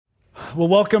Well,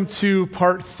 welcome to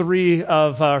part 3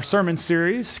 of our sermon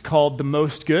series called The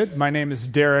Most Good. My name is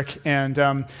Derek,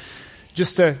 and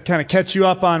just to kind of catch you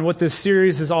up on what this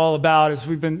series is all about, is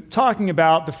we've been talking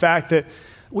about the fact that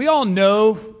we all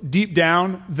know deep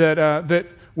down that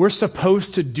we're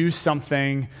supposed to do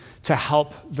something to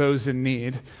help those in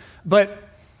need. But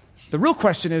the real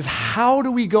question is, how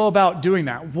do we go about doing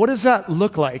that? What does that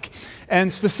look like?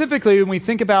 And specifically, when we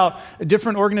think about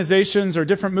different organizations or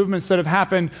different movements that have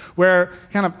happened where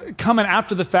kind of coming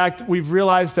after the fact, we've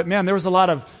realized that, man, there was a lot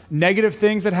of negative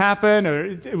things that happened,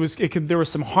 or there was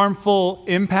some harmful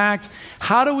impact.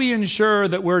 How do we ensure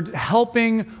that we're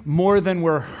helping more than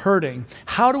we're hurting?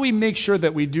 How do we make sure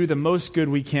that we do the most good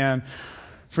we can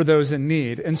for those in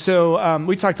need? And so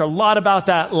we talked a lot about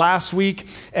that last week,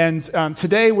 and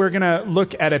today we're going to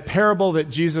look at a parable that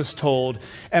Jesus told.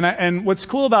 And what's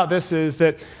cool about this is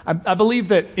that I believe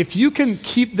that if you can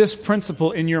keep this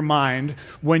principle in your mind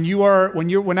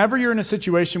whenever you're in a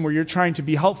situation where you're trying to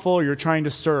be helpful or you're trying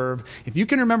to serve, if you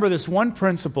can remember this one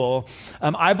principle,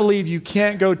 I believe you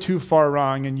can't go too far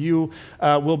wrong, and you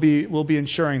will be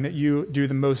ensuring that you do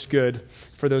the most good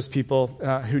for those people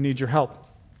who need your help.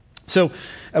 So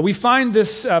we find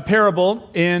this parable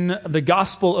in the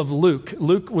Gospel of Luke.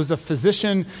 Luke was a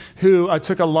physician who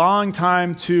took a long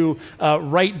time to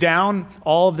write down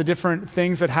all of the different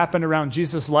things that happened around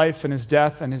Jesus' life and his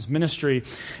death and his ministry.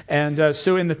 And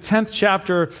so in the 10th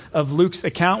chapter of Luke's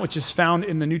account, which is found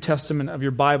in the New Testament of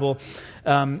your Bible,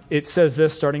 it says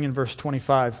this, starting in verse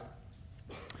 25.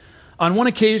 On one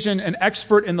occasion, an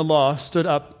expert in the law stood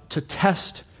up to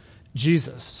test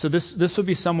Jesus. So this would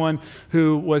be someone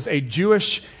who was a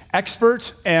Jewish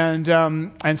expert, and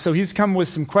so he's come with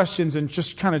some questions and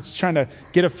just kind of trying to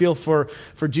get a feel for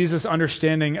Jesus'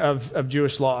 understanding of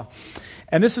Jewish law.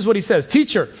 And this is what he says: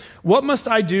 "Teacher, what must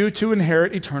I do to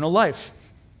inherit eternal life?"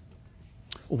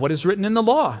 "What is written in the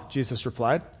law?" Jesus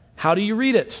replied. "How do you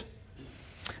read it?"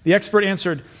 The expert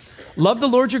answered, "Love the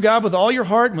Lord your God with all your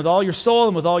heart and with all your soul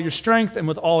and with all your strength and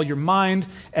with all your mind,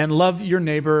 and love your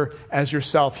neighbor as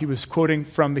yourself." He was quoting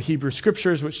from the Hebrew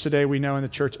Scriptures, which today we know in the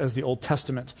church as the Old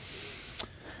Testament.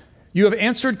 "You have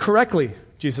answered correctly,"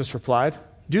 Jesus replied.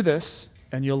 "Do this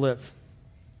and you'll live."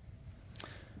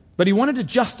 But he wanted to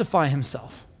justify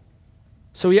himself.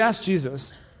 So he asked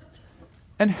Jesus,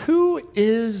 "And who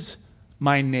is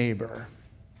my neighbor?"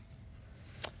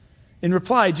 In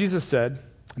reply, Jesus said,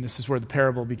 and this is where the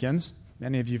parable begins.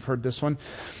 Many of you have heard this one.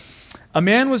 "A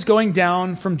man was going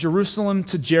down from Jerusalem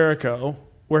to Jericho,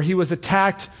 where he was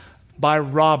attacked by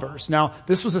robbers." Now,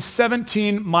 this was a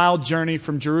 17-mile journey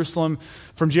from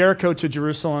Jericho to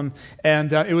Jerusalem,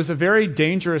 and it was a very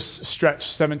dangerous stretch,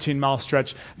 17-mile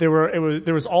stretch. There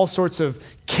was all sorts of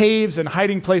caves and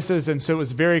hiding places, and so it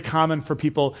was very common for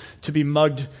people to be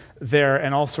mugged there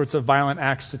and all sorts of violent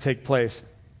acts to take place.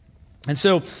 And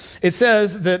so it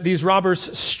says that these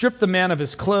robbers stripped the man of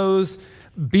his clothes,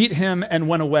 beat him, and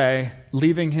went away,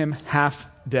 leaving him half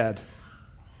dead.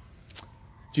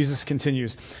 Jesus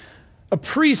continues. A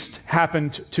priest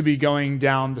happened to be going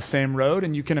down the same road,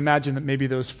 and you can imagine that maybe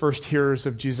those first hearers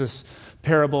of Jesus'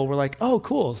 parable were like, "Oh,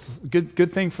 cool,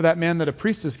 good thing for that man that a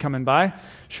priest is coming by.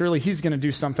 Surely he's going to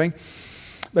do something."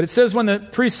 But it says when the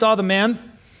priest saw the man,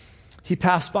 he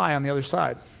passed by on the other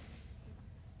side.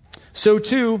 So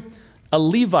too, a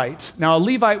Levite. Now, a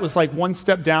Levite was like one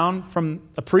step down from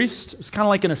a priest. It was kind of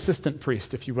like an assistant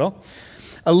priest, if you will.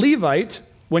 A Levite,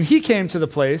 when he came to the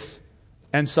place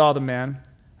and saw the man,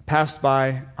 passed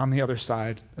by on the other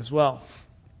side as well.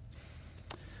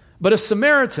 But a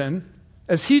Samaritan,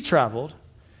 as he traveled,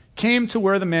 came to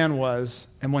where the man was,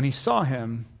 and when he saw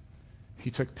him,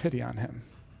 he took pity on him.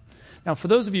 Now, for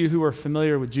those of you who are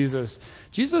familiar with Jesus,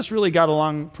 Jesus really got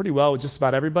along pretty well with just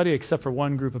about everybody except for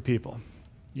one group of people.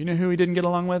 You know who he didn't get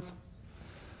along with?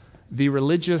 The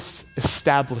religious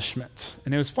establishment.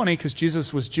 And it was funny because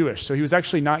Jesus was Jewish, so he was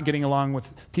actually not getting along with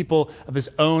people of his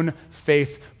own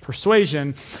faith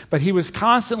persuasion, but he was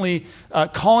constantly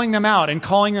calling them out and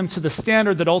calling them to the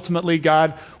standard that ultimately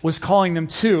God was calling them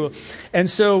to. And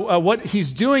so what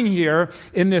he's doing here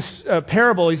in this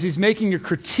parable is he's making a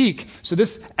critique. So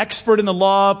this expert in the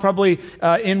law, probably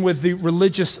in with the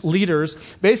religious leaders,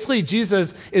 basically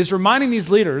Jesus is reminding these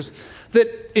leaders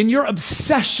that in your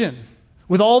obsession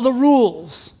with all the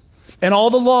rules and all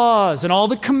the laws and all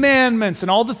the commandments and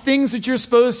all the things that you're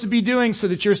supposed to be doing so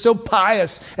that you're so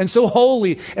pious and so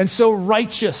holy and so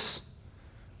righteous,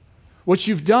 what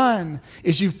you've done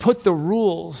is you've put the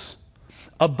rules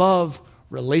above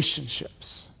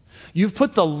relationships. You've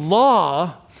put the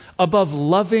law above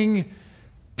loving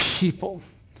people.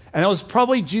 And that was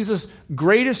probably Jesus'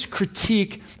 greatest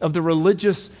critique of the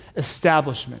religious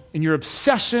establishment. In your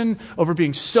obsession over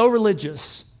being so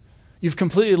religious, you've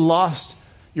completely lost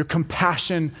your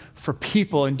compassion for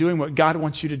people and doing what God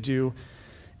wants you to do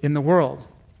in the world.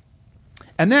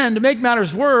 And then, to make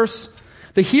matters worse,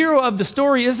 the hero of the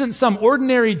story isn't some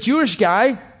ordinary Jewish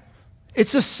guy.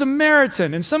 It's a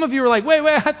Samaritan. And some of you are like, wait,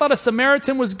 I thought a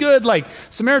Samaritan was good. Like,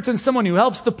 Samaritan's someone who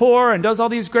helps the poor and does all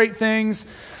these great things.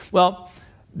 Well,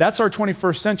 that's our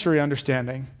 21st century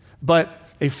understanding. But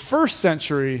a first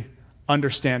century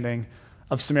understanding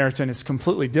of Samaritan is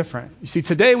completely different. You see,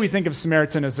 today we think of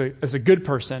Samaritan as a good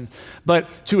person. But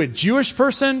to a Jewish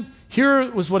person,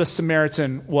 here was what a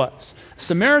Samaritan was. A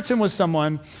Samaritan was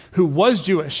someone who was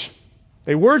Jewish.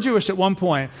 They were Jewish at one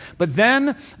point, but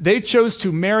then they chose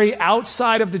to marry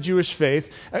outside of the Jewish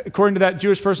faith. According to that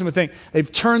Jewish person would think,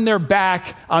 they've turned their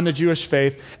back on the Jewish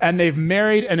faith, and they've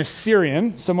married an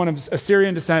Assyrian, someone of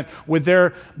Assyrian descent, with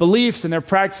their beliefs and their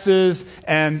practices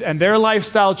and their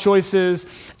lifestyle choices.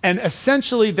 And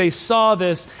essentially, they saw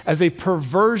this as a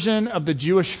perversion of the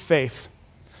Jewish faith.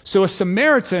 So a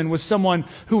Samaritan was someone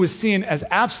who was seen as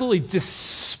absolutely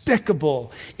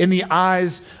despicable in the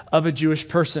eyes of a Jewish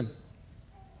person.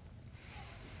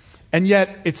 And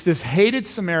yet, it's this hated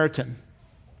Samaritan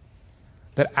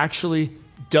that actually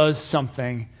does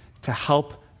something to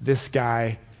help this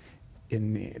guy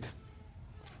in need.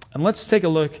 And let's take a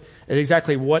look at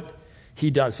exactly what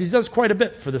he does. He does quite a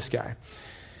bit for this guy.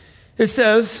 It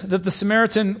says that the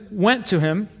Samaritan went to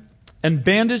him and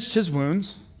bandaged his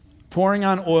wounds, pouring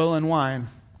on oil and wine.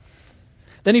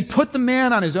 Then he put the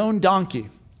man on his own donkey.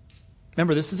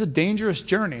 Remember, this is a dangerous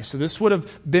journey, so this would have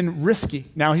been risky.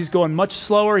 Now he's going much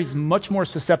slower. He's much more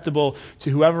susceptible to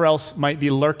whoever else might be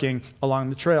lurking along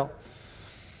the trail.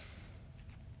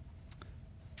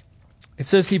 It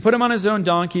says he put him on his own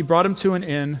donkey, brought him to an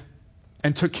inn,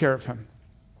 and took care of him.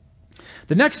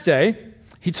 The next day,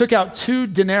 he took out 2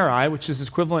 denarii, which is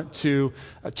equivalent to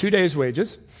 2 days'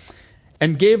 wages,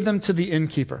 and gave them to the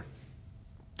innkeeper.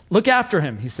 Look after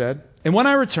him, he said, and when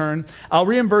I return, I'll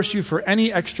reimburse you for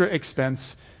any extra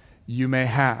expense you may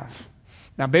have.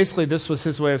 Now, basically, this was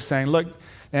his way of saying, look,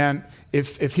 and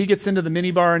if he gets into the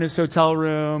minibar in his hotel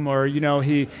room, or,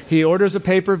 he orders a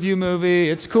pay-per-view movie,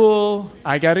 it's cool.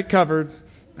 I got it covered.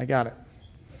 I got it.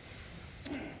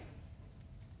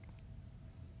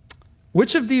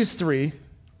 Which of these 3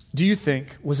 do you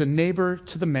think was a neighbor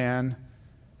to the man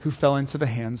who fell into the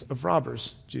hands of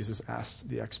robbers? Jesus asked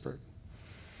the expert.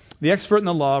 The expert in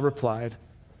the law replied,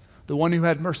 the one who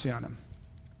had mercy on him.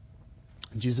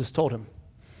 And Jesus told him,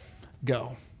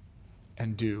 go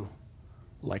and do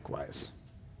likewise.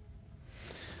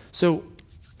 So,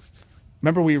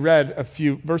 remember we read a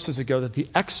few verses ago that the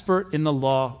expert in the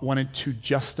law wanted to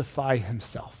justify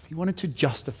himself. He wanted to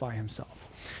justify himself.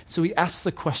 So he asked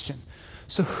the question,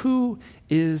 so who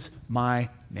is my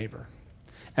neighbor?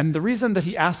 And the reason that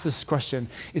he asked this question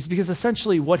is because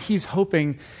essentially what he's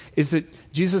hoping is that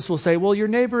Jesus will say, well, your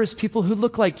neighbor is people who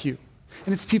look like you,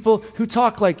 and it's people who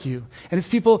talk like you, and it's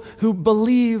people who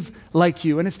believe like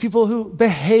you, and it's people who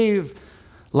behave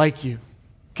like you.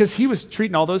 Because he was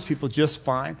treating all those people just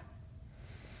fine.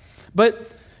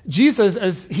 But Jesus,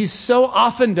 as he so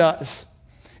often does,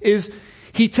 is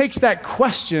he takes that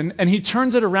question and he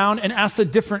turns it around and asks a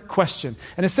different question.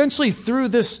 And essentially through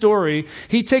this story,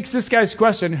 he takes this guy's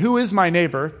question, who is my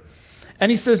neighbor? And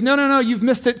he says, no, you've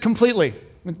missed it completely.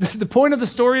 The point of the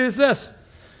story is this.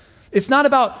 It's not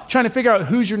about trying to figure out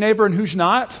who's your neighbor and who's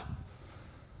not.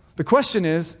 The question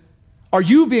is, are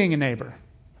you being a neighbor?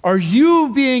 Are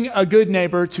you being a good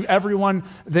neighbor to everyone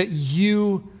that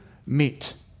you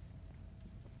meet?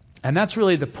 And that's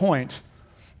really the point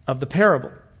of the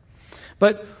parable.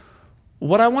 But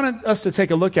what I wanted us to take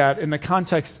a look at in the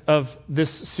context of this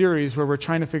series where we're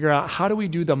trying to figure out how do we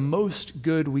do the most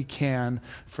good we can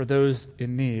for those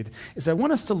in need is I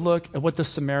want us to look at what the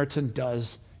Samaritan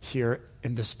does here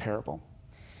in this parable.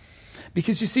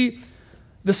 Because you see,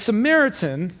 the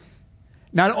Samaritan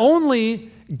not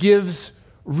only gives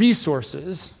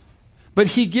resources, but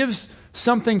he gives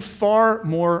something far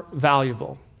more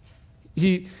valuable.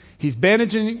 He's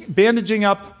bandaging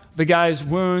up the guy's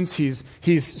wounds. He's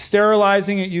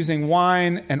sterilizing it using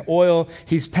wine and oil.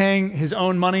 He's paying his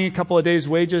own money, a couple of days'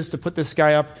 wages, to put this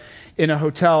guy up in a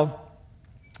hotel.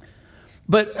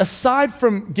 But aside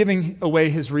from giving away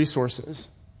his resources,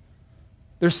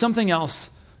 there's something else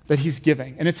that he's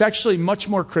giving. And it's actually much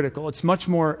more critical. It's much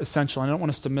more essential. I don't want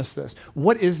us to miss this.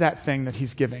 What is that thing that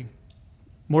he's giving?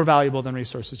 More valuable than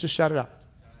resources. Just shout it out.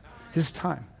 His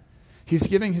time. He's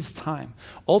giving his time.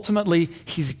 Ultimately,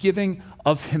 he's giving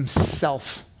of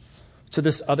himself to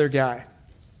this other guy.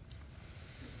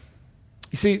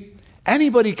 You see,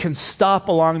 anybody can stop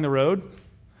along the road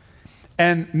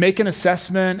and make an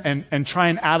assessment and try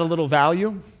and add a little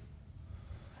value.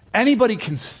 Anybody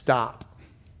can stop,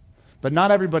 but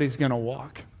not everybody's going to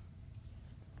walk.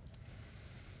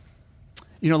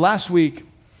 Last week,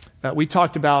 we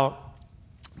talked about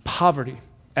poverty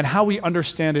and how we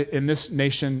understand it in this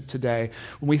nation today.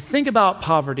 When we think about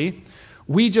poverty,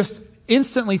 we just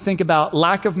instantly think about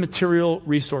lack of material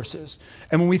resources.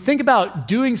 And when we think about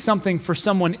doing something for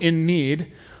someone in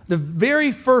need, the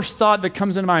very first thought that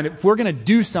comes into mind, if we're going to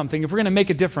do something, if we're going to make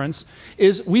a difference,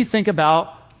 is we think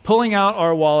about pulling out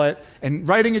our wallet and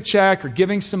writing a check or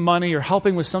giving some money or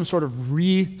helping with some sort of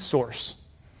resource.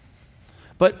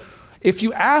 But if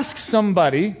you ask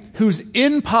somebody who's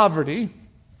in poverty,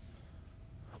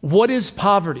 what is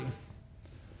poverty?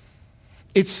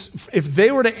 If they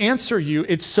were to answer you,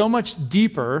 it's so much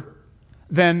deeper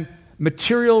than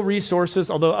material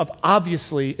resources, although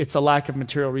obviously it's a lack of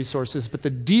material resources. But the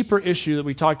deeper issue that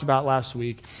we talked about last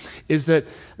week is that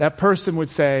that person would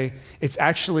say it's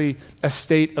actually a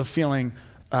state of feeling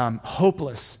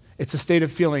hopeless. It's a state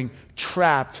of feeling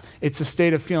trapped. It's a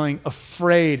state of feeling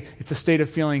afraid. It's a state of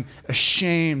feeling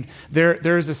ashamed.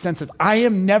 There is a sense of, I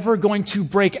am never going to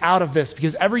break out of this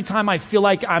because every time I feel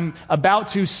like I'm about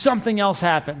to, something else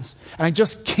happens. And I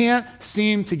just can't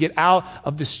seem to get out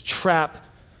of this trap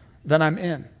that I'm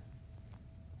in.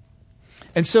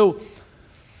 And so,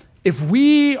 if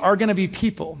we are going to be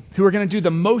people who are going to do the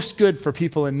most good for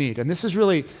people in need, and this is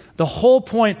really the whole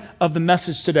point of the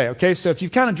message today, okay? So if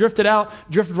you've kind of drifted out,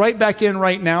 drift right back in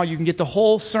right now. You can get the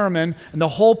whole sermon and the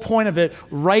whole point of it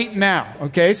right now,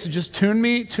 okay? So just tune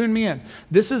me in.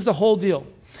 This is the whole deal.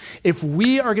 If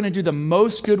we are going to do the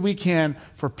most good we can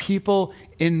for people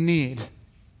in need,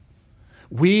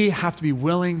 we have to be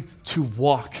willing to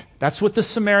walk. That's what the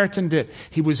Samaritan did.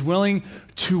 He was willing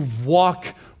to walk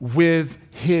with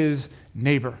his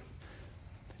neighbor.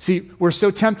 See, we're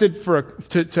so tempted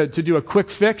to do a quick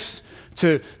fix,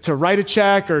 to write a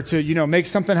check or to make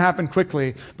something happen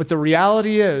quickly. But the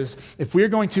reality is, if we're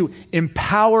going to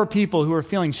empower people who are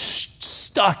feeling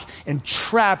stuck and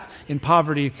trapped in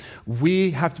poverty,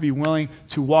 we have to be willing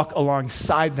to walk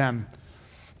alongside them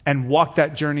and walk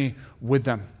that journey with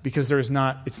them, because it's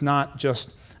not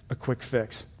just a quick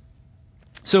fix.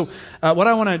 So what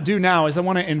I want to do now is I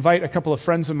want to invite a couple of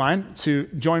friends of mine to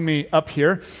join me up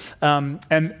here.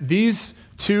 And these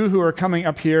two who are coming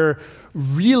up here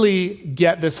really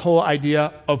get this whole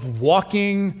idea of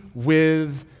walking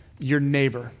with your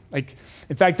neighbor.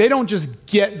 In fact, they don't just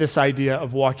get this idea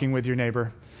of walking with your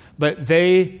neighbor, but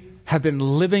they have been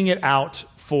living it out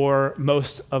for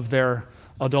most of their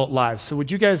adult lives. So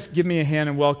would you guys give me a hand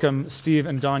and welcome Steve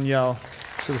and Danielle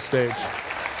to the stage.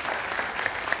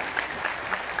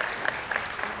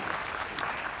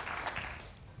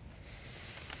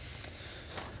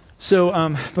 So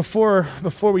before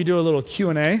we do a little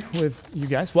Q&A with you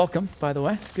guys, welcome, by the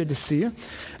way. It's good to see you.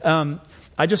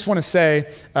 I just want to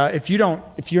say, if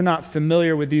you're not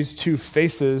familiar with these two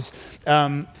faces,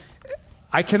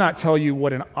 I cannot tell you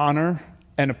what an honor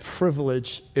and a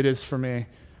privilege it is for me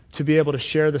to be able to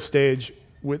share the stage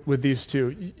with these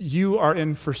two. You are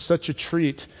in for such a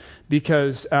treat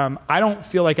because I don't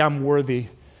feel like I'm worthy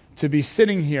to be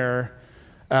sitting here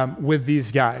with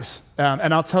these guys.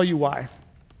 And I'll tell you why.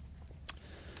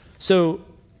 So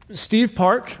Steve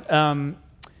Park,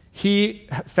 he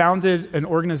founded an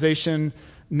organization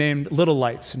named Little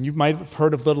Lights. And you might have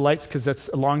heard of Little Lights because that's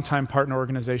a longtime partner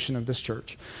organization of this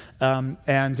church. And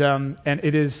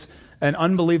it is an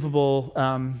unbelievable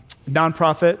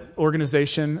nonprofit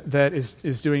organization that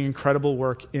is doing incredible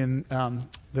work in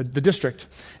the district.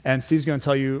 And Steve's going to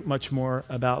tell you much more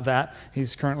about that.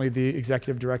 He's currently the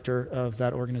executive director of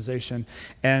that organization.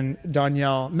 And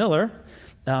Danielle Miller,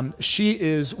 she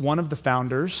is one of the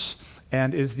founders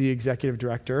and is the executive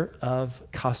director of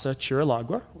Casa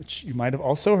Chiralagua, which you might have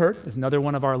also heard is another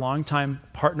one of our longtime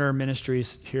partner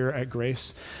ministries here at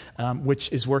Grace,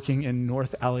 which is working in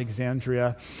North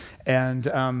Alexandria.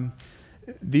 And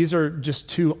these are just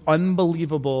two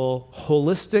unbelievable,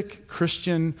 holistic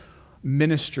Christian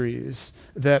ministries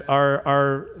that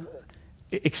are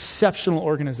exceptional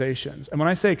organizations. And when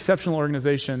I say exceptional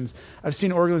organizations, I've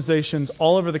seen organizations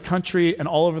all over the country and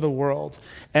all over the world.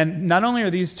 And not only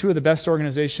are these two of the best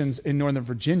organizations in Northern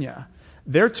Virginia,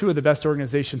 they're two of the best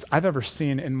organizations I've ever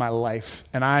seen in my life.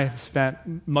 And I've spent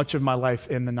much of my life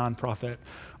in the nonprofit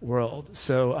world.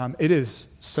 So it is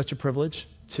such a privilege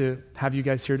to have you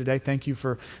guys here today. Thank you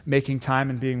for making time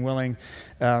and being willing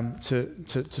to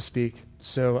speak.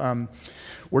 So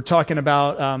we're talking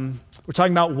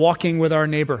about walking with our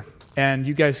neighbor. And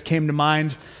you guys came to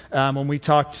mind when we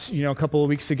talked, a couple of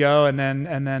weeks ago, and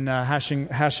then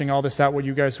hashing all this out, what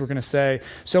you guys were going to say.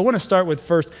 So I want to start with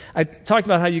first. I talked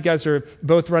about how you guys are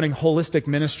both running holistic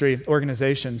ministry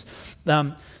organizations.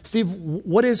 Steve,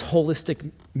 what is holistic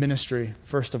ministry,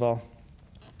 first of all?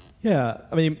 Yeah,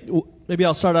 maybe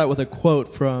I'll start out with a quote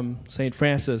from St.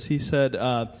 Francis. He said,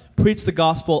 "Preach the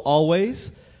gospel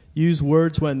always, use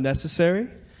words when necessary."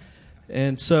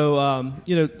 And so,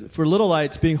 for Little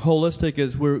Lights, being holistic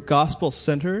is we're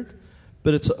gospel-centered,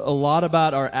 but it's a lot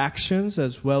about our actions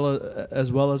as well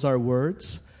as our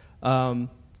words. And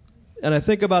I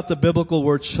think about the biblical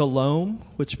word shalom,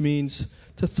 which means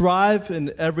to thrive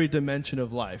in every dimension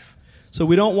of life. So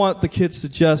we don't want the kids to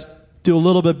just do a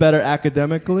little bit better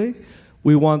academically.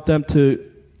 We want them to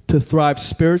thrive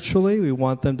spiritually. We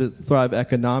want them to thrive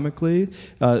economically,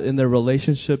 in their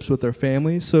relationships with their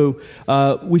families. So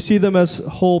we see them as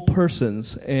whole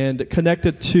persons and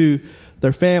connected to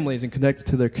their families and connected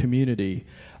to their community.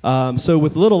 So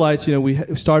with Little Lights, we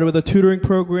started with a tutoring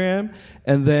program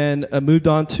and then moved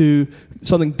on to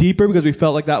something deeper because we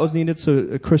felt like that was needed, so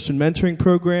a Christian mentoring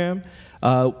program.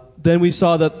 Then we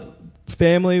saw that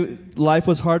family life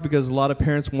was hard because a lot of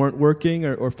parents weren't working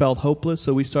or felt hopeless,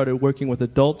 so we started working with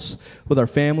adults with our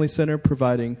family center,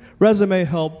 providing resume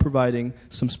help, providing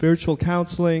some spiritual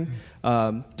counseling,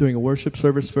 doing a worship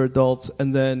service for adults,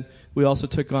 and then we also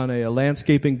took on a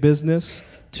landscaping business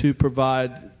to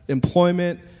provide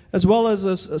employment as well as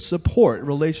a support,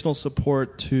 relational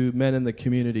support to men in the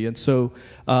community. And so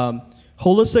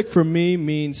holistic for me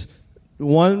means,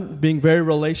 one, being very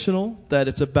relational, that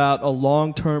it's about a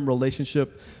long-term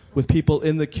relationship with people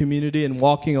in the community and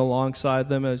walking alongside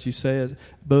them, as you say,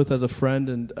 both as a friend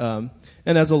and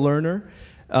as a learner.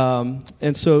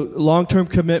 And so long-term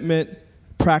commitment,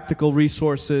 practical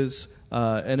resources,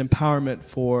 and empowerment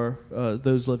for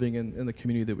those living in the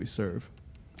community that we serve.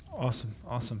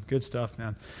 Awesome. Good stuff,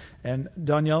 man. And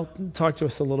Danielle, talk to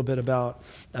us a little bit about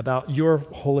your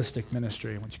holistic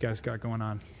ministry and what you guys got going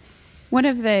on. One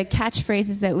of the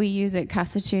catchphrases that we use at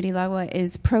Casa Chihuahua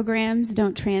is programs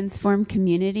don't transform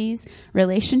communities,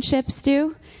 relationships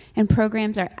do. And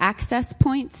programs are access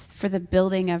points for the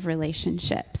building of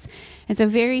relationships. And so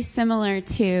very similar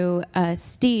to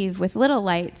Steve with Little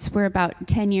Lights, we're about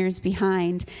 10 years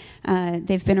behind.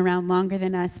 They've been around longer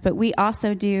than us, but we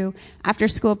also do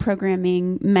after-school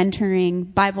programming,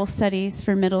 mentoring, Bible studies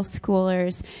for middle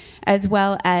schoolers, as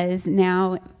well as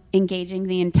now engaging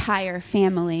the entire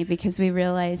family, because we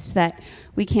realized that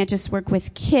we can't just work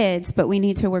with kids, but we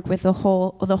need to work with the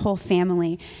whole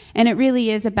family. And it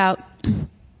really is about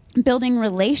building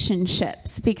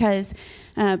relationships, because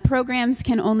programs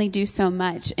can only do so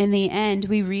much. In the end,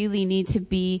 we really need to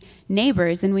be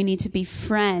neighbors and we need to be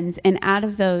friends. And out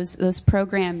of those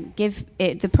programs,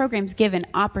 the programs give an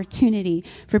opportunity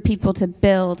for people to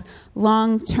build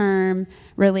long-term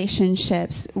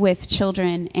relationships with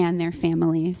children and their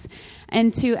families.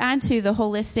 And to add to the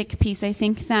holistic piece, I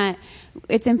think that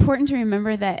it's important to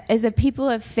remember that as a people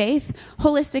of faith,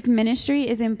 holistic ministry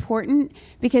is important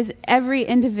because every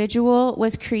individual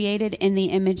was created in the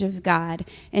image of God.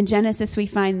 In Genesis, we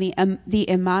find the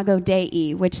imago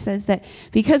Dei, which says that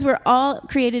because we're all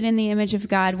created in the image of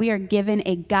God, we are given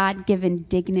a God-given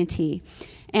dignity.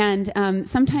 And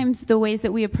sometimes the ways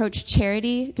that we approach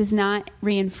charity does not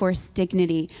reinforce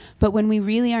dignity. But when we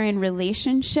really are in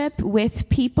relationship with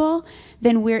people,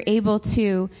 then we're able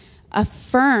to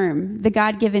affirm the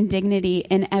God-given dignity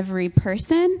in every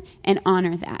person and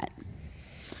honor that.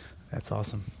 That's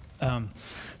awesome.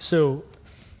 So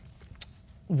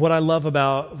what I love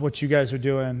about what you guys are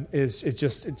doing is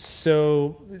it's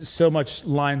so much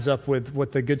lines up with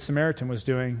what the Good Samaritan was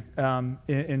doing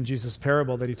in Jesus'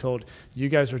 parable that he told. You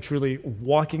guys are truly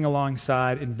walking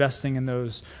alongside, investing in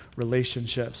those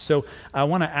relationships. So I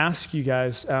want to ask you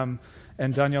guys,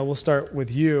 and Danielle, we'll start with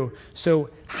you. So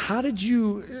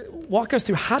walk us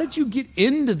through, how did you get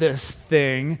into this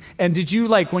thing? And did you,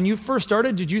 when you first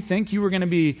started, did you think you were going to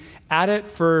be at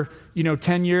it for,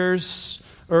 10 years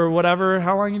or whatever?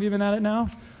 How long have you been at it now?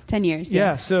 10 years,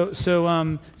 yeah. Yes.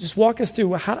 So just walk us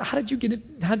through, how did you get it?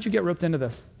 How did you get roped into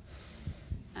this?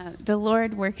 The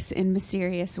Lord works in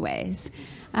mysterious ways.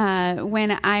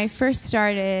 When I first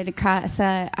started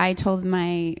Casa, I told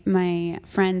my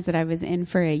friends that I was in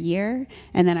for a year,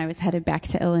 and then I was headed back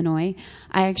to Illinois.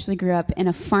 I actually grew up in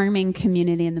a farming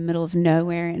community in the middle of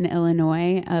nowhere in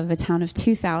Illinois, of a town of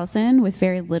 2,000 with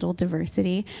very little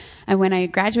diversity. And when I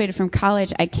graduated from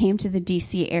college, I came to the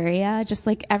D.C. area, just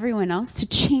like everyone else, to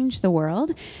change the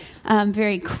world.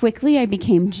 Very quickly, I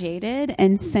became jaded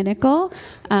and cynical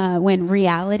when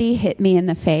reality hit me in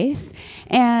the face.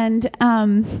 And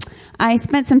I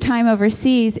spent some time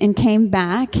overseas and came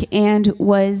back and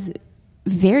was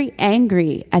very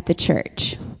angry at the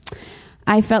church.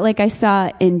 I felt like I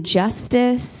saw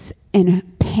injustice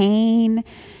and pain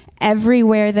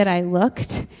everywhere that I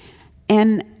looked.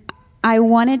 And I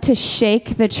wanted to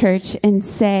shake the church and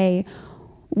say,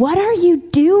 what are you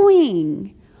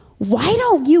doing? Why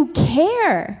don't you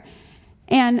care?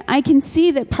 And I can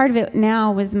see that part of it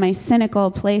now was my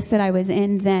cynical place that I was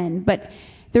in then. But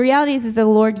the reality is the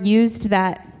Lord used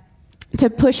that to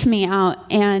push me out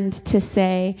and to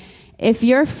say, if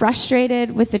you're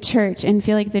frustrated with the church and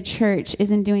feel like the church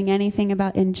isn't doing anything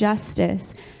about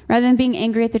injustice, rather than being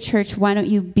angry at the church, why don't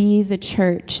you be the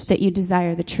church that you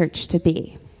desire the church to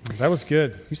be? That was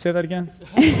good. You say that again?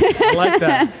 I like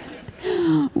that.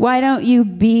 Why don't you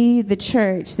be the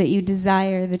church that you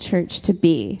desire the church to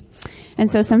be? And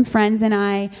so some friends and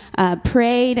I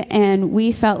prayed, and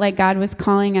we felt like God was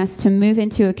calling us to move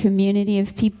into a community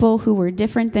of people who were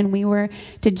different than we were,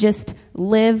 to just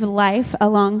live life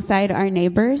alongside our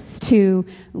neighbors, to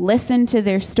listen to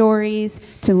their stories,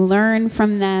 to learn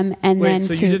from them, and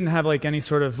so you didn't have like any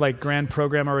sort of like grand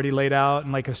program already laid out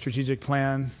and like a strategic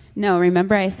plan? No,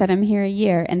 remember I said I'm here a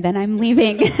year and then I'm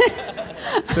leaving.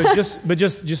 So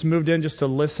just moved in just to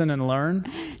listen and learn?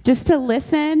 Just to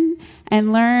listen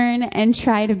and learn and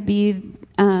try to be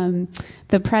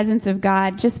the presence of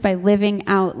God just by living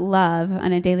out love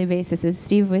on a daily basis. As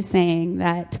Steve was saying,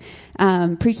 that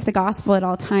preach the gospel at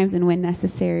all times and when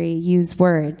necessary, use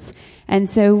words. And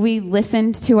so we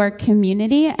listened to our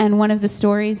community, and one of the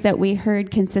stories that we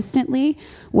heard consistently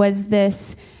was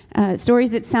this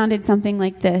stories that sounded something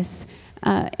like this.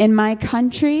 In my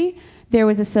country, there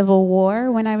was a civil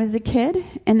war when I was a kid,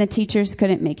 and the teachers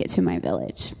couldn't make it to my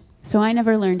village. So I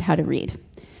never learned how to read.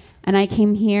 And I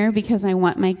came here because I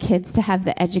want my kids to have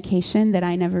the education that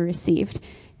I never received.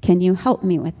 Can you help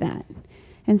me with that?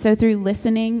 And so through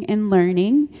listening and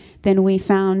learning, then we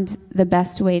found the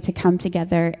best way to come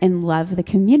together and love the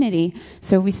community.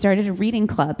 So we started a reading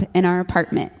club in our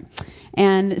apartment.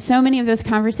 And so many of those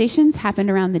conversations happened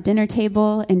around the dinner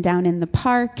table and down in the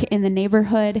park, in the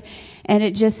neighborhood. And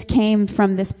it just came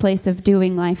from this place of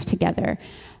doing life together.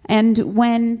 And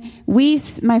when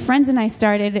my friends and I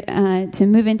started to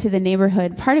move into the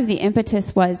neighborhood, part of the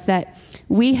impetus was that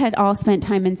we had all spent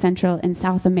time in Central and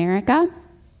South America.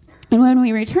 And when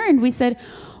we returned, we said,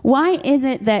 why is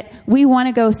it that we want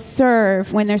to go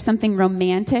serve when there's something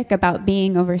romantic about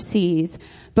being overseas,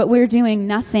 but we're doing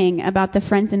nothing about the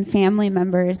friends and family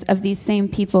members of these same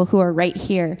people who are right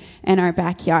here in our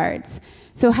backyards?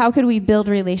 So how could we build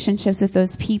relationships with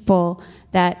those people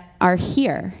that are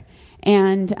here?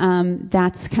 And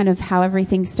that's kind of how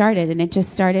everything started. And it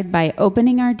just started by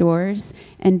opening our doors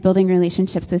and building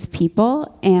relationships with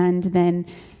people. And then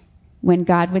when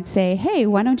God would say, hey,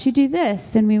 why don't you do this?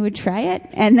 Then we would try it.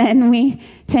 And then we,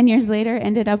 10 years later,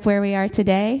 ended up where we are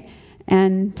today.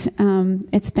 And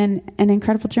it's been an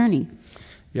incredible journey.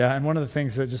 Yeah, and one of the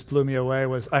things that just blew me away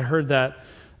was I heard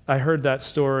that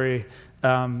story,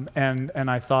 and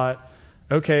I thought,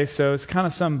 okay, so it's kind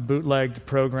of some bootlegged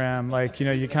program. Like,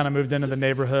 you kind of moved into the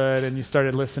neighborhood and you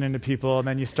started listening to people, and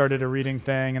then you started a reading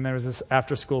thing, and there was this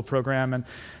after-school program. And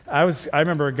I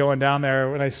remember going down there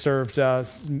when I served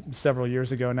several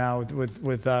years ago now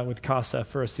with CASA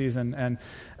for a season, and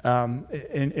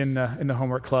in the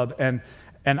homework club.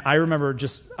 And I remember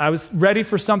I was ready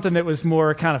for something that was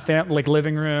more kind of like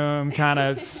living room kind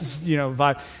of,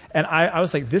 vibe. And I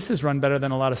was like, this is run better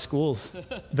than a lot of schools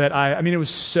that I mean, it was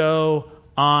so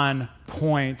on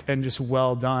point and just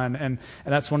well done. And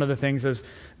that's one of the things is,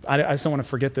 I just don't want to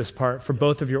forget this part for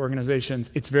both of your organizations.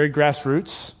 It's very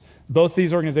grassroots. Both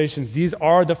these organizations, these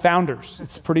are the founders.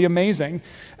 It's pretty amazing.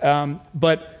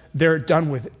 But they're done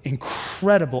with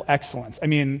incredible excellence. I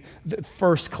mean,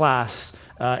 first class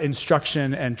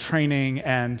instruction and training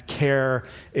and care.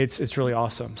 It's really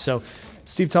awesome. So,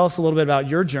 Steve, tell us a little bit about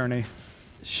your journey.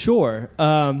 Sure.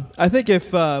 I think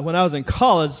if when I was in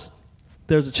college,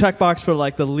 there's a checkbox for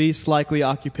like the least likely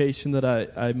occupation that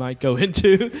I might go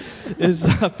into is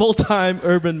full-time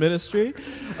urban ministry.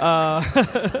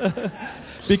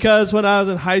 Because when I was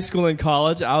in high school and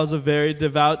college, I was a very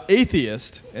devout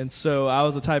atheist. And so I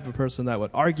was the type of person that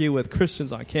would argue with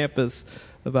Christians on campus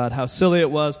about how silly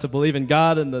it was to believe in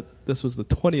God and that this was the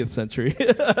 20th century.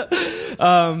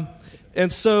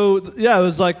 And so, yeah, it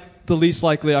was like the least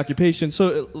likely occupation.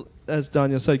 So as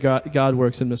Daniel said, God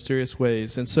works in mysterious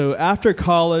ways. And so after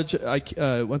college,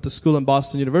 I went to school in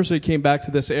Boston University, came back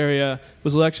to this area,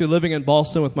 was actually living in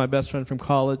Boston with my best friend from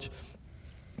college.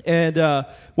 and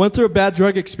went through a bad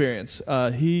drug experience.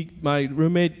 My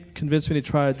roommate convinced me to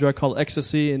try a drug called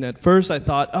ecstasy, and at first I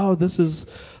thought, oh, this is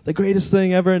the greatest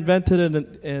thing ever invented,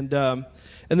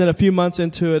 and then a few months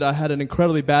into it, I had an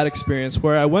incredibly bad experience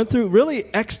where I went through really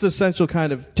existential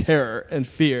kind of terror and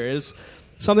fear. It's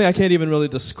something I can't even really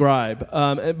describe.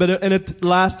 But it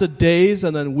lasted days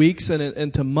and then weeks and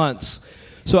into months.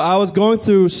 So I was going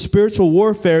through spiritual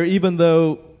warfare, even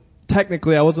though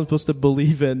technically I wasn't supposed to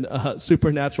believe in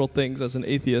supernatural things as an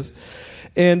atheist.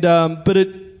 But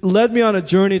it led me on a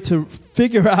journey to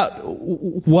figure out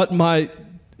what my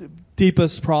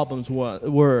deepest problems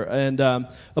were. And a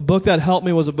book that helped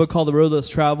me was a book called The Road Less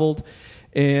Traveled.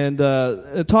 And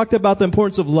it talked about the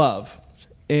importance of love.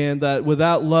 And that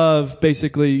without love,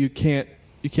 basically, you can't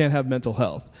have mental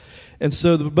health. And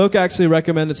so the book actually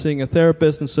recommended seeing a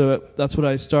therapist. And so that's what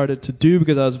I started to do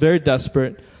because I was very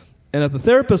desperate. And at the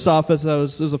therapist's office, it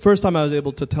was the first time I was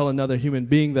able to tell another human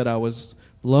being that I was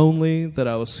lonely, that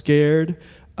I was scared.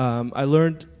 Try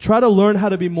to learn how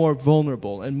to be more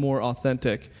vulnerable and more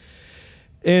authentic.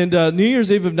 And New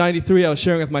Year's Eve of '93, I was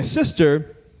sharing with my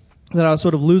sister that I was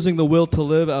sort of losing the will to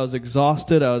live. I was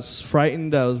exhausted. I was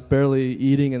frightened. I was barely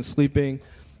eating and sleeping.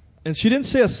 And she didn't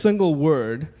say a single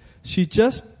word. She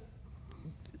just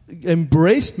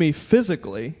embraced me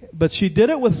physically, but she did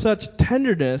it with such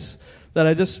tenderness that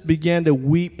I just began to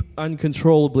weep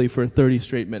uncontrollably for 30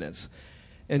 straight minutes.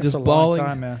 And That's just a bawling. long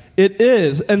time, man. It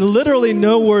is. And literally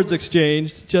no words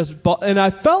exchanged. And I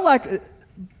felt like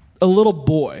a little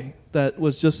boy that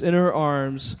was just in her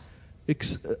arms,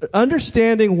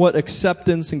 understanding what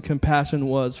acceptance and compassion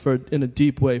was in a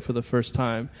deep way for the first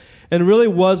time. And it really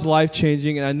was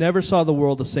life-changing, and I never saw the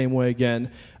world the same way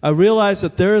again. I realized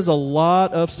that there is a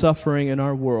lot of suffering in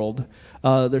our world.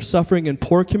 There's suffering in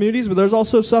poor communities, but there's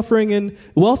also suffering in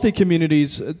wealthy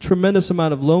communities, a tremendous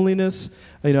amount of loneliness.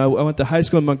 I went to high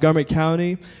school in Montgomery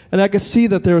County, and I could see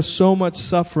that there was so much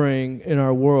suffering in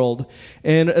our world.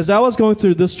 And as I was going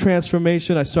through this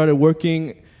transformation, I started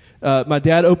working. My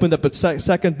dad opened up a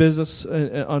second business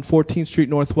on 14th Street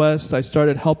Northwest. I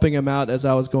started helping him out as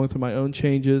I was going through my own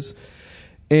changes.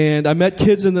 And I met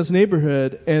kids in this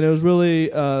neighborhood, and it was really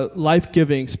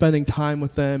life-giving, spending time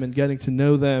with them and getting to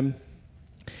know them.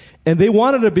 And they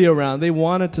wanted to be around. They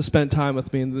wanted to spend time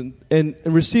with me and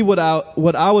receive what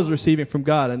I was receiving from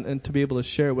God and to be able to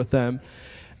share it with them.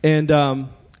 And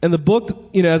the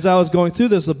book, as I was going through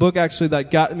this, the book actually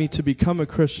that got me to become a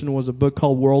Christian was a book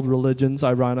called World Religions,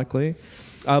 ironically.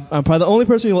 I'm probably the only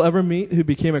person you'll ever meet who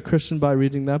became a Christian by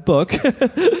reading that book.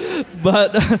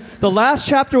 But the last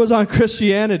chapter was on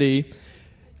Christianity,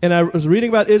 and I was reading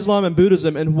about Islam and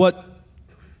Buddhism, and what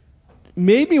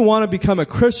made me want to become a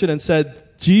Christian and said,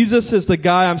 Jesus is the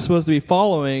guy I'm supposed to be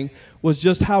following, was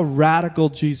just how radical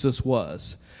Jesus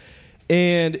was.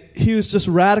 And he was just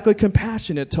radically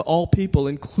compassionate to all people,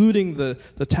 including the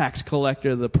tax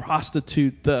collector, the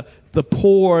prostitute, the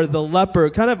poor, the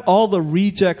leper, kind of all the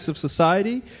rejects of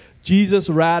society. Jesus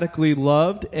radically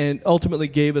loved and ultimately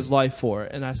gave his life for.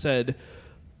 And I said,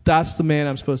 that's the man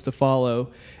I'm supposed to follow.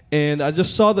 And I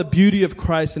just saw the beauty of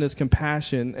Christ and his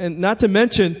compassion. And not to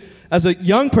mention, as a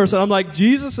young person, I'm like,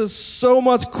 Jesus is so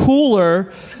much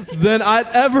cooler than I'd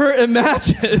ever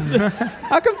imagined.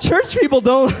 How come church people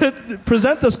don't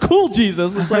present this cool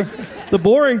Jesus? It's like the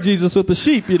boring Jesus with the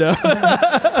sheep,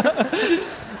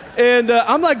 And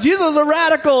I'm like, Jesus is a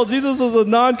radical. Jesus is a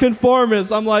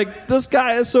nonconformist. I'm like, this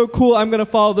guy is so cool. I'm going to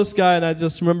follow this guy. And I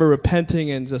just remember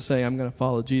repenting and just saying, I'm going to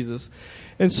follow Jesus.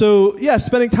 And so,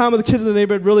 spending time with the kids in the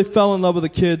neighborhood, really fell in love with the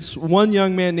kids. One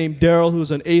young man named Daryl, who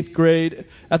was in 8th grade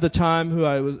at the time, who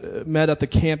I met at the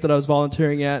camp that I was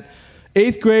volunteering at.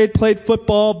 8th grade, played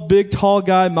football, big, tall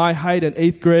guy, my height in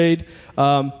 8th grade.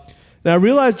 And I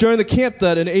realized during the camp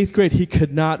that in 8th grade, he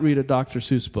could not read a Dr.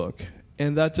 Seuss book.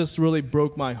 And that just really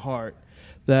broke my heart.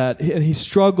 And he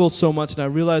struggled so much, and I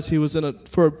realized he was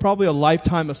for probably a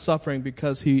lifetime of suffering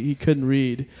because he couldn't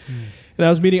read. And I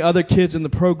was meeting other kids in the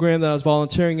program that I was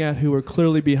volunteering at who were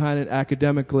clearly behind it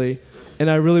academically.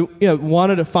 And I really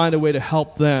wanted to find a way to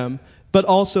help them. But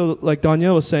also, like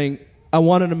Danielle was saying, I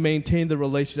wanted to maintain the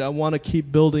relationship. I want to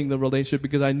keep building the relationship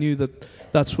because I knew that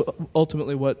that's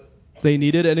ultimately what they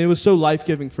needed. And it was so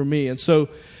life-giving for me. And so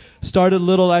started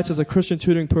Little Lights as a Christian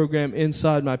tutoring program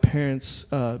inside my parents'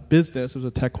 business. It was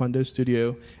a taekwondo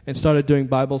studio. And started doing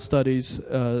Bible studies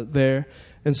there.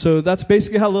 And so that's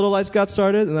basically how Little Lights got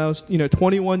started. And that was,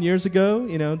 21 years ago,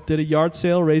 did a yard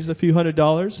sale, raised a few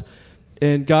 $100s.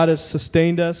 And God has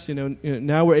sustained us.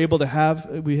 Now we're able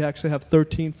to we actually have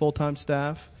 13 full-time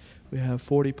staff. We have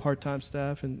 40 part-time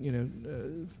staff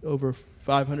and, over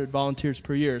 500 volunteers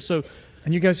per year. So,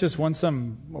 and you guys just won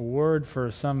some award for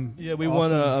some... Yeah, we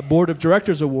won a Board of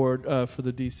Directors award for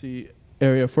the D.C.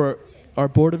 area for our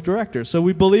Board of Directors. So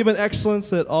we believe in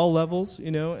excellence at all levels,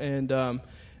 and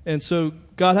so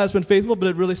God has been faithful, but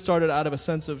it really started out of a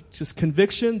sense of just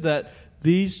conviction that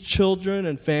these children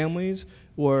and families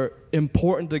were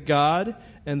important to God,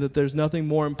 and that there's nothing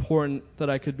more important that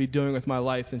I could be doing with my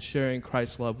life than sharing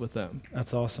Christ's love with them.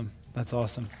 That's awesome. That's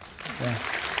awesome. Yeah.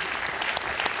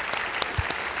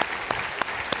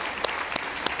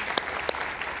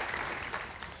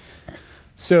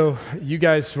 So you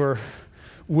guys were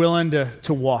willing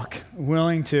to walk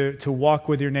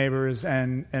with your neighbors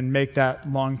and make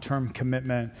that long-term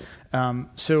commitment.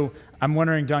 So I'm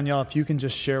wondering, Danielle, if you can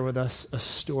just share with us a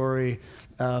story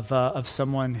of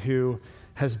someone who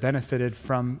has benefited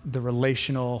from the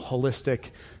relational,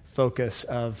 holistic focus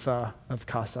of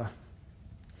CASA.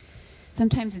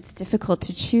 Sometimes it's difficult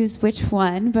to choose which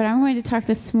one, but I'm going to talk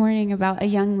this morning about a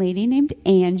young lady named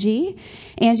Angie.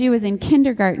 Angie was in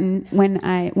kindergarten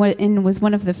and was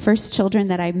one of the first children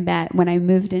that I met when I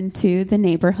moved into the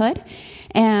neighborhood.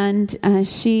 And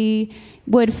she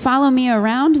would follow me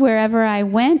around wherever I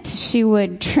went. She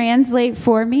would translate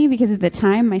for me because at the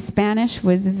time my Spanish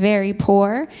was very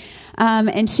poor.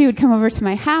 And she would come over to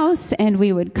my house and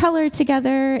we would color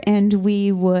together and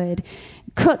we would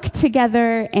cook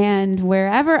together, and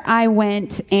wherever I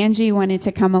went, Angie wanted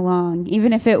to come along.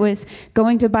 Even if it was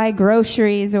going to buy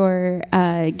groceries or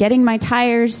getting my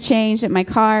tires changed on my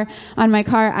car.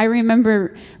 I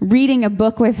remember reading a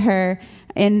book with her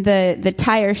in the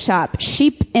tire shop,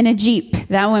 Sheep in a Jeep.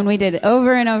 That one we did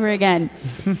over and over again.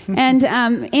 And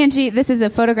Angie, this is a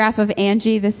photograph of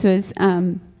Angie. This was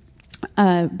one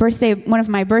of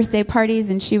my birthday parties,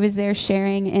 and she was there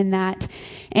sharing in that.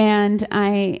 And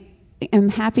I'm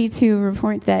happy to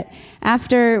report that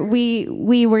after we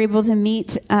were able to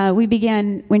meet, we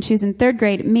began, when she was in third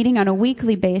grade, meeting on a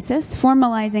weekly basis,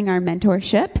 formalizing our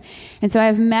mentorship. And so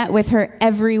I've met with her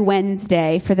every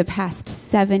Wednesday for the past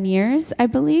 7 years, I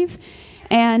believe.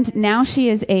 And now she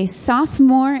is a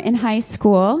sophomore in high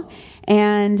school.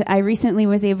 And I recently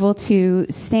was able to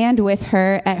stand with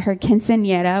her at her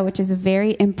quinceañera, which is a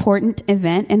very important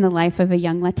event in the life of a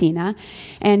young Latina.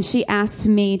 And she asked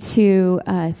me to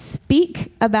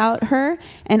speak about her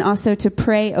and also to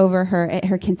pray over her at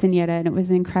her quinceañera. And it was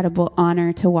an incredible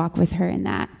honor to walk with her in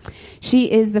that.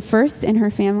 She is the first in her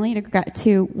family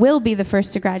will be the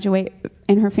first to graduate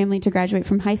in her family to graduate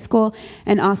from high school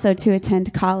and also to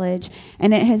attend college.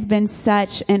 And it has been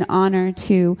such an honor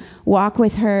to walk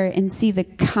with her and see the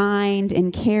kind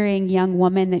and caring young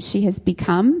woman that she has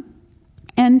become.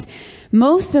 And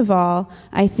most of all,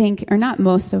 I think, or not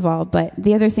most of all, but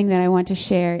the other thing that I want to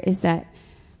share is that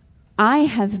I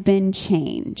have been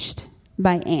changed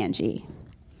by Angie.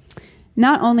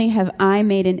 Not only have I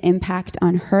made an impact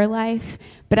on her life,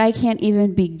 but I can't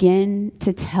even begin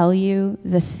to tell you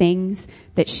the things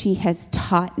that she has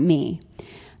taught me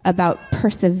about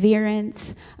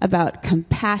perseverance, about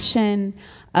compassion,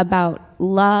 about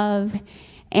love,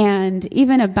 and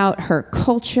even about her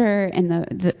culture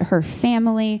and her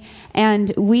family.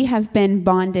 And we have been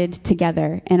bonded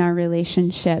together in our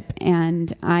relationship,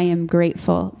 and I am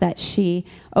grateful that she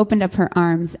opened up her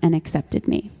arms and accepted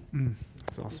me.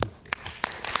 That's awesome.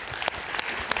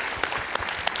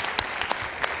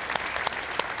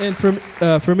 And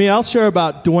for me, I'll share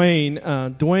about Dwayne.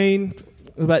 Dwayne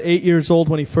was about 8 years old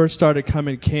when he first started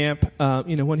coming to camp.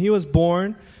 When he was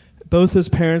born, both his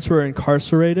parents were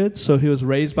incarcerated, so he was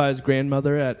raised by his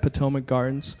grandmother at Potomac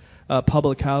Gardens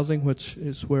Public Housing, which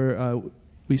is where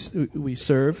we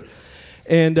serve.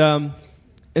 And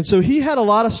so he had a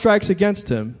lot of strikes against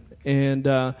him.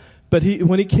 But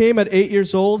when he came at 8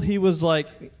 years old, he was like...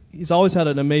 He's always had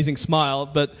an amazing smile,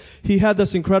 but he had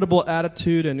this incredible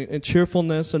attitude and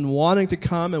cheerfulness and wanting to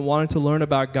come and wanting to learn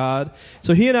about God.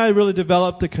 So he and I really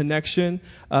developed a connection.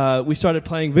 We started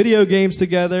playing video games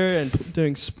together and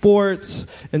doing sports,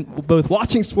 and both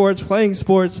watching sports, playing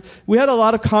sports. We had a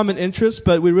lot of common interests,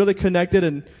 but we really connected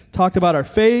and talked about our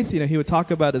faith. He would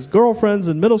talk about his girlfriends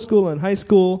in middle school and high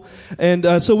school.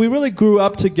 And so we really grew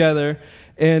up together.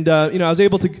 And, I was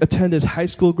able to attend his high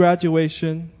school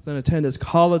graduation, then attend his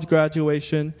college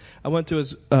graduation. I went to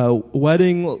his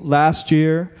wedding last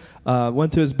year,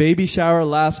 went to his baby shower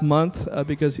last month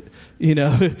because,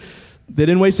 They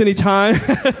didn't waste any time.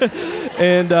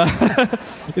 And,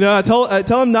 I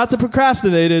tell him not to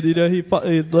procrastinate it.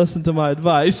 He listened to my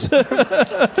advice.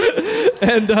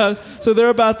 And so they're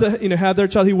about to, have their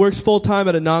child. He works full-time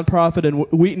at a nonprofit in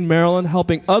Wheaton, Maryland,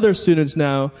 helping other students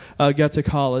now get to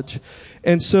college.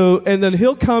 And then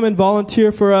he'll come and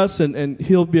volunteer for us, and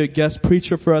he'll be a guest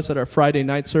preacher for us at our Friday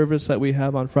night service that we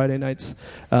have on Friday nights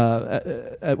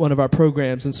at one of our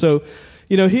programs. And so,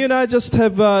 he and I just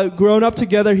have grown up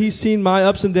together. He's seen my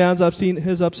ups and downs. I've seen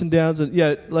his ups and downs. And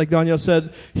like Daniel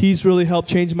said, he's really helped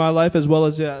change my life, as well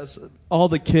as all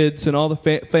the kids and all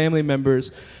the family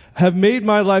members have made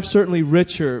my life certainly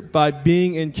richer by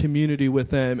being in community with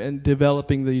them and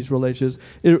developing these relationships.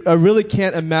 I really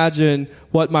can't imagine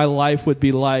what my life would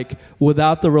be like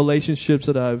without the relationships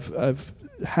that I've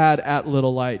had at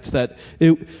Little Lights. That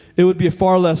it would be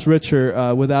far less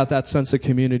richer without that sense of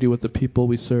community with the people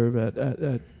we serve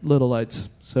at Little Lights.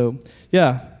 So,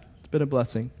 yeah, it's been a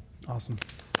blessing. Awesome.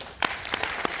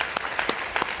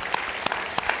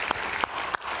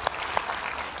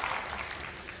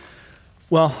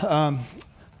 Well,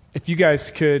 if you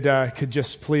guys could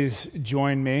just please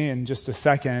join me in just a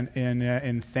second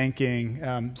in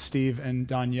thanking Steve and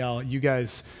Danielle. You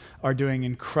guys are doing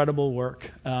incredible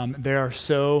work. They are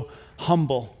so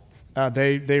humble.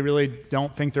 They really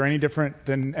don't think they're any different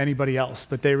than anybody else,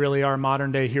 but they really are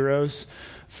modern day heroes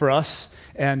for us.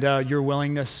 And your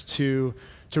willingness to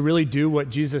really do what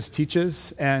Jesus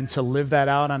teaches and to live that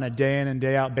out on a day in and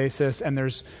day out basis. And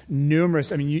there's numerous,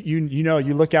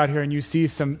 you look out here and you see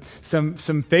some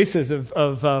faces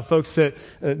of folks that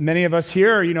many of us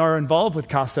here, are involved with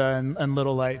CASA and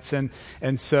Little Lights.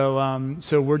 And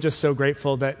so we're just so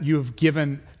grateful that you've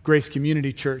given Grace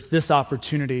Community Church this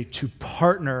opportunity to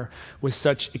partner with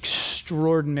such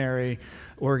extraordinary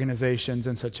organizations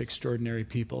and such extraordinary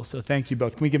people. So thank you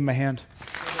both. Can we give them a hand?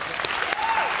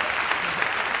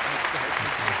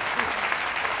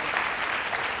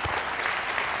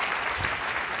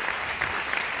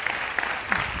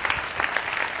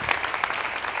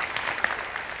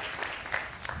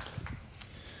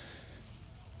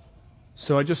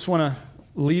 So I just want to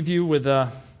leave you with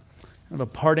a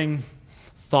parting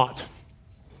thought.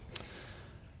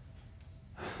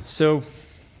 So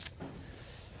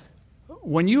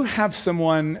when you have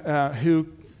someone who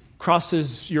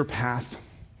crosses your path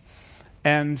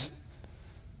and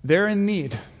they're in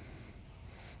need,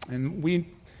 and we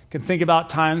can think about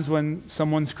times when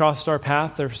someone's crossed our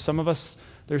path. There's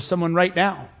someone right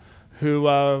now who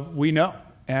we know,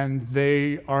 and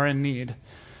they are in need.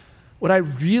 What I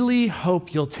really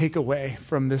hope you'll take away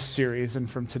from this series and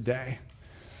from today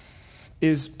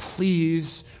is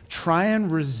please try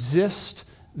and resist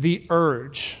the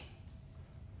urge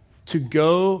to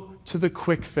go to the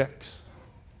quick fix.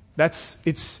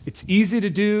 It's easy to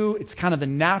do. It's kind of the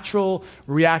natural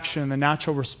reaction, the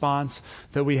natural response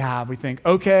that we have. We think,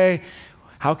 okay,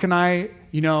 how can I,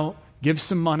 give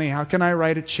some money? How can I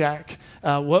write a check?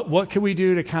 What can we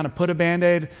do to kind of put a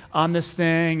Band-Aid on this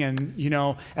thing? And,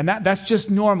 and that's just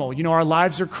normal. Our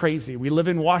lives are crazy. We live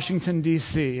in Washington,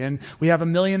 D.C., and we have a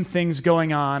million things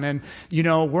going on. And,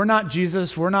 we're not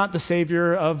Jesus. We're not the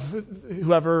Savior of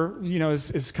whoever,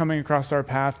 is coming across our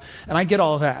path. And I get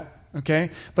all of that,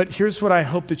 okay? But here's what I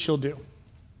hope that you'll do.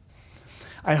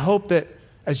 I hope that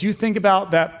as you think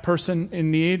about that person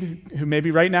in need who maybe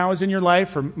right now is in your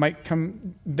life or might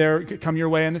come your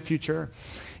way in the future,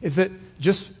 is that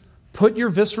just put your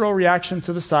visceral reaction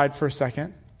to the side for a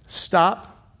second,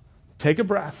 stop, take a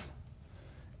breath,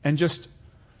 and just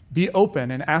be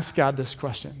open and ask God this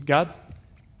question. God,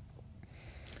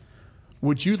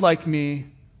 would you like me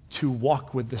to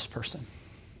walk with this person?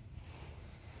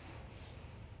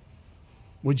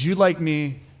 Would you like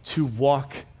me to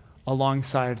walk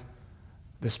alongside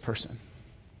this person?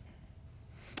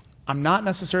 I'm not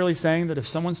necessarily saying that if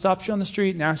someone stops you on the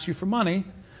street and asks you for money,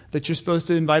 that you're supposed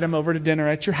to invite them over to dinner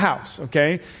at your house,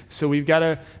 okay? So we've got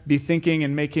to be thinking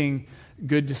and making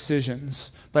good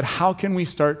decisions. But how can we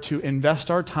start to invest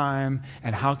our time,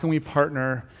 and how can we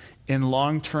partner in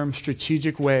long-term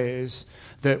strategic ways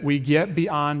that we get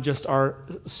beyond just our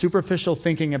superficial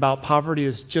thinking about poverty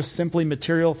as just simply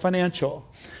material financial,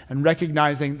 and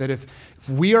recognizing that if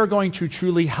we are going to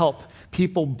truly help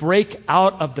people break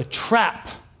out of the trap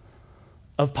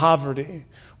of poverty,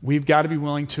 we've got to be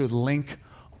willing to link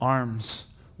arms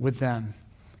with them,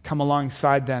 come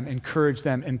alongside them, encourage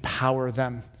them, empower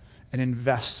them, and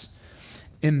invest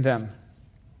in them.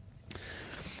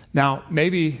 Now,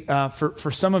 maybe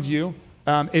for some of you,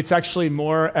 it's actually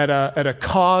more at a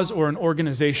cause or an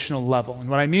organizational level. And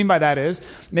what I mean by that is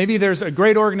maybe there's a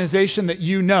great organization that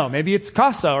you know. Maybe it's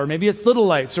CASA, or maybe it's Little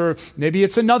Lights, or maybe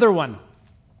it's another one.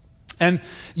 And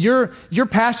you're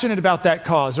passionate about that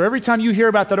cause, or every time you hear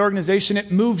about that organization,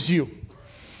 it moves you.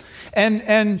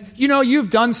 And you've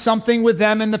done something with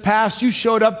them in the past. You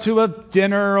showed up to a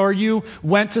dinner, or you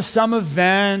went to some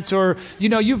event, or,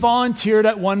 you volunteered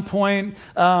at one point,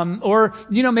 or,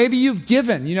 maybe you've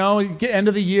given, end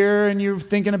of the year and you're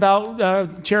thinking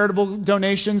about charitable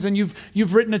donations, and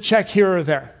you've written a check here or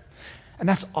there. And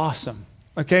that's awesome.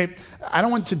 Okay? I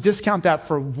don't want to discount that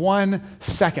for 1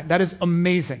 second. That is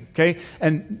amazing. Okay?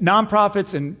 And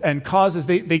nonprofits and causes,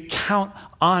 they count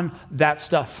on that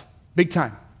stuff big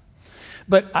time.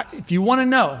 But if you want to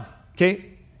know,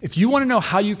 if you want to know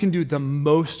how you can do the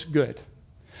most good,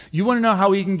 you want to know how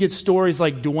we can get stories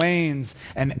like Dwayne's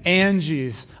and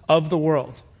Angie's of the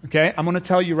world, I'm going to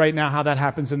tell you right now how that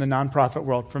happens in the nonprofit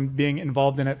world from being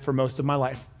involved in it for most of my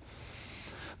life.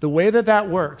 The way that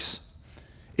works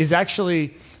is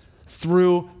actually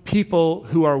through people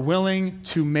who are willing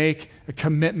to make a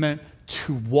commitment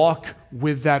to walk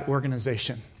with that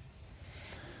organization.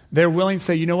 They're willing to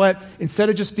say, you know what, instead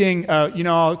of just being,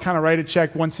 I'll kind of write a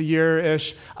check once a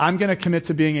year-ish, I'm going to commit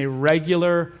to being a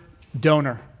regular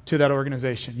donor to that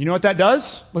organization. You know what that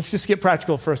does? Let's just get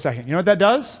practical for a second. You know what that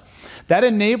does? That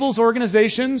enables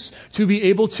organizations to be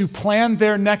able to plan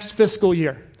their next fiscal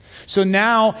year. So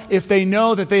now, if they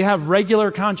know that they have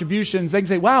regular contributions, they can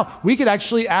say, wow, we could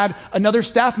actually add another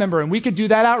staff member, and we could do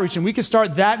that outreach, and we could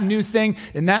start that new thing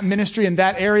in that ministry in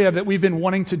that area that we've been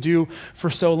wanting to do for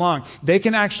so long. They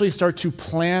can actually start to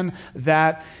plan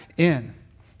that in.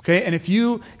 And if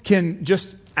you can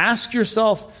just ask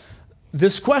yourself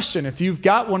this question, if you've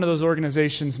got one of those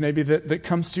organizations maybe that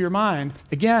comes to your mind,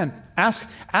 again, ask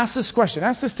this question.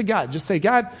 Ask this to God. Just say,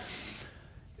 God,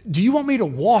 do you want me to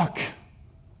walk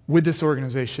with this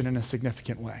organization in a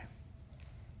significant way?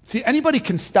 See, anybody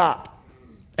can stop.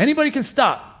 Anybody can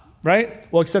stop, right?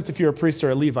 Well, except if you're a priest or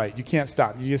a Levite. You can't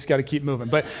stop. You just got to keep moving.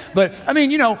 But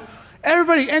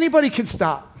anybody can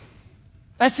stop.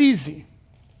 That's easy.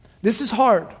 This is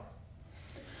hard.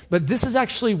 But this is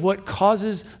actually what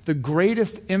causes the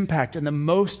greatest impact and the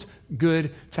most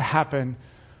good to happen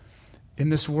in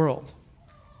this world.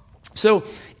 So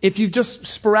if you've just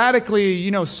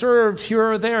sporadically, served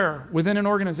here or there within an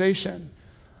organization,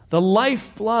 the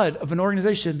lifeblood of an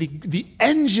organization, the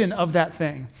engine of that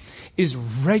thing is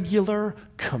regular,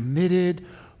 committed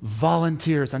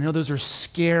volunteers. I know those are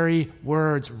scary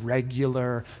words,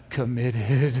 regular,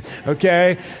 committed,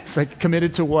 okay? It's like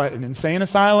committed to what? An insane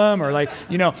asylum or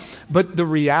but the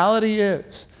reality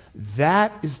is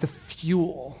that is the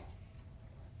fuel.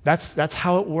 That's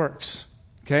how it works,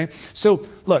 okay? So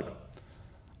look,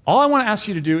 all I want to ask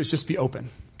you to do is just be open,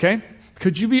 okay?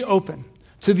 Could you be open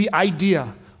to the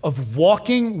idea of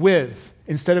walking with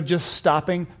instead of just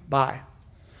stopping by?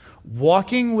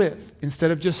 Walking with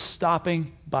instead of just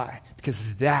stopping by,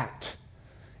 because that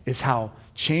is how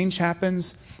change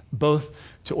happens, both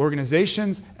to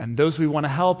organizations and those we want to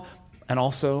help, and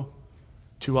also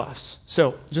to us.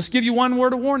 So just give you one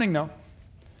word of warning, though.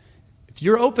 If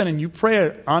you're open and you pray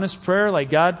an honest prayer like,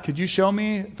 God, could you show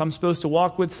me if I'm supposed to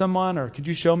walk with someone, or could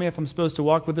you show me if I'm supposed to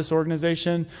walk with this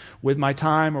organization with my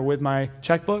time or with my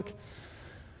checkbook?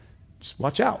 Just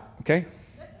watch out, okay?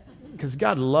 Because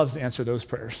God loves to answer those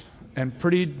prayers, and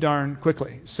pretty darn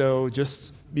quickly. So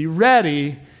just be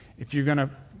ready if you got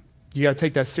to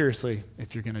take that seriously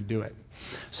if you're going to do it.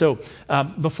 So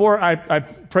before I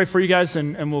pray for you guys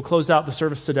and we'll close out the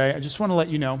service today, I just want to let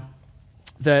you know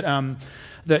that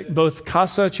that both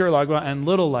Casa Chiralagua and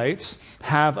Little Lights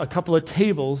have a couple of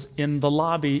tables in the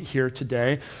lobby here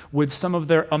today with some of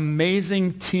their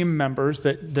amazing team members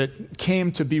that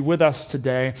came to be with us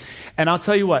today. And I'll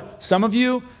tell you what, some of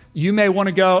you may want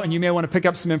to go and you may want to pick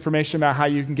up some information about how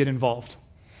you can get involved.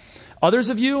 Others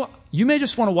of you may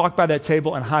just want to walk by that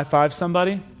table and high-five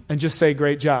somebody and just say,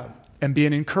 great job, and be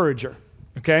an encourager,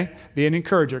 okay? Be an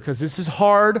encourager, because this is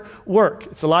hard work.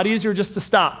 It's a lot easier just to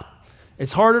stop.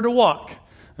 It's harder to walk.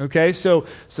 Okay, so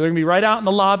they're going to be right out in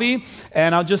the lobby,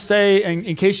 and I'll just say,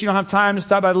 in case you don't have time to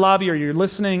stop by the lobby, or you're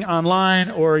listening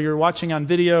online, or you're watching on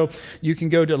video, you can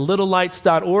go to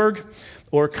littlelights.org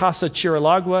or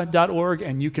casachiralagua.org,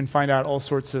 and you can find out all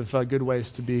sorts of good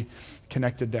ways to be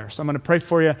connected there. So I'm going to pray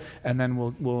for you, and then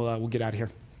we'll get out of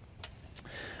here.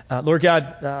 Lord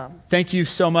God, thank you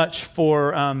so much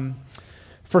for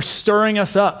stirring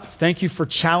us up. Thank you for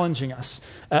challenging us.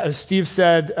 As Steve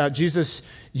said, Jesus,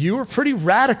 you were pretty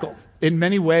radical in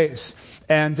many ways.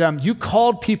 And you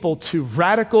called people to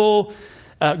radical,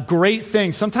 great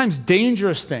things, sometimes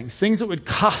dangerous things that would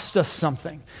cost us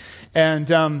something. And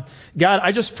God,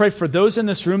 I just pray for those in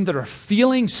this room that are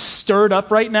feeling stirred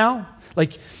up right now.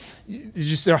 Like,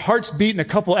 just their hearts beating a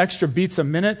couple extra beats a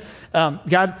minute.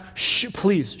 God,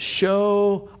 please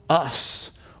show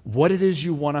us what it is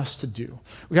you want us to do.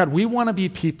 God, we want to be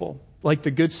people like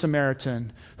the Good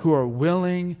Samaritan who are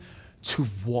willing to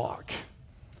walk.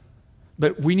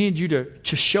 But we need you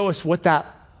to show us what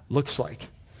that looks like.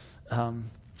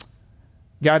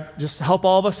 God, just help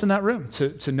all of us in that room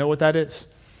to know what that is.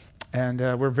 And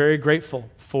we're very grateful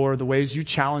for the ways you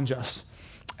challenge us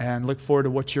and look forward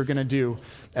to what you're going to do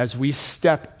as we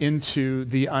step into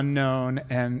the unknown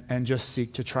and just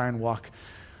seek to try and walk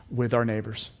with our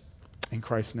neighbors. In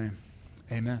Christ's name,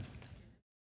 amen.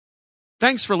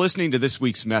 Thanks for listening to this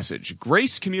week's message.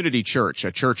 Grace Community Church,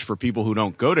 a church for people who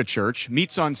don't go to church,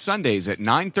 meets on Sundays at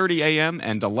 9:30 a.m.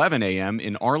 and 11 a.m.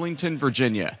 in Arlington,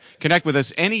 Virginia. Connect with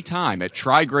us anytime at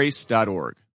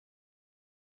trygrace.org.